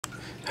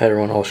Hi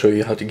everyone, I'll show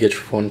you how to get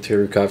your phone into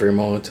recovery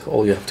mode.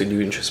 All you have to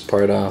do is just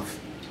power it off,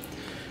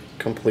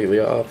 completely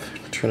off,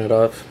 turn it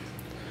off.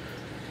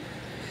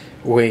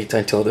 Wait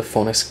until the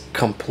phone is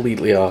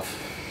completely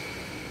off.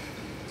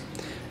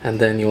 And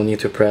then you'll need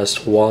to press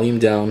volume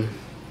down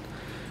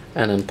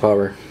and then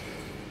power.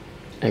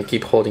 And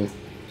keep holding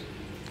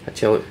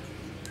until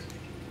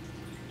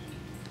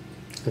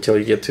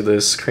you get to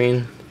this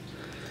screen.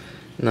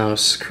 Now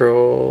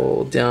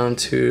scroll down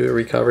to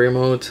recovery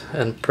mode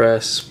and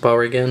press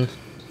power again.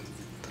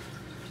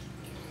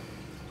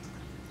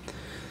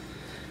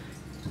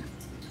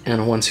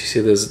 And once you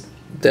see this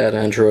dead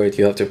Android,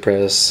 you have to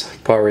press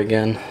power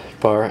again,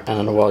 power, and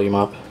then volume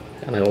up,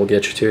 and it will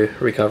get you to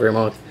recovery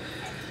mode.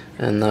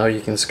 And now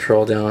you can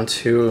scroll down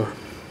to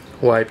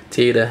wipe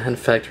data and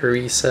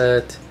factory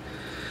reset,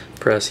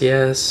 press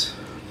yes,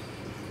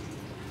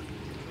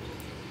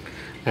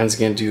 and it's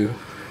going to do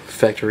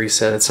factory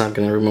reset. It's not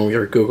going to remove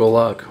your Google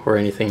lock or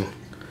anything.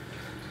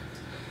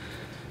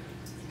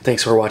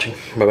 Thanks for watching.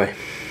 Bye bye.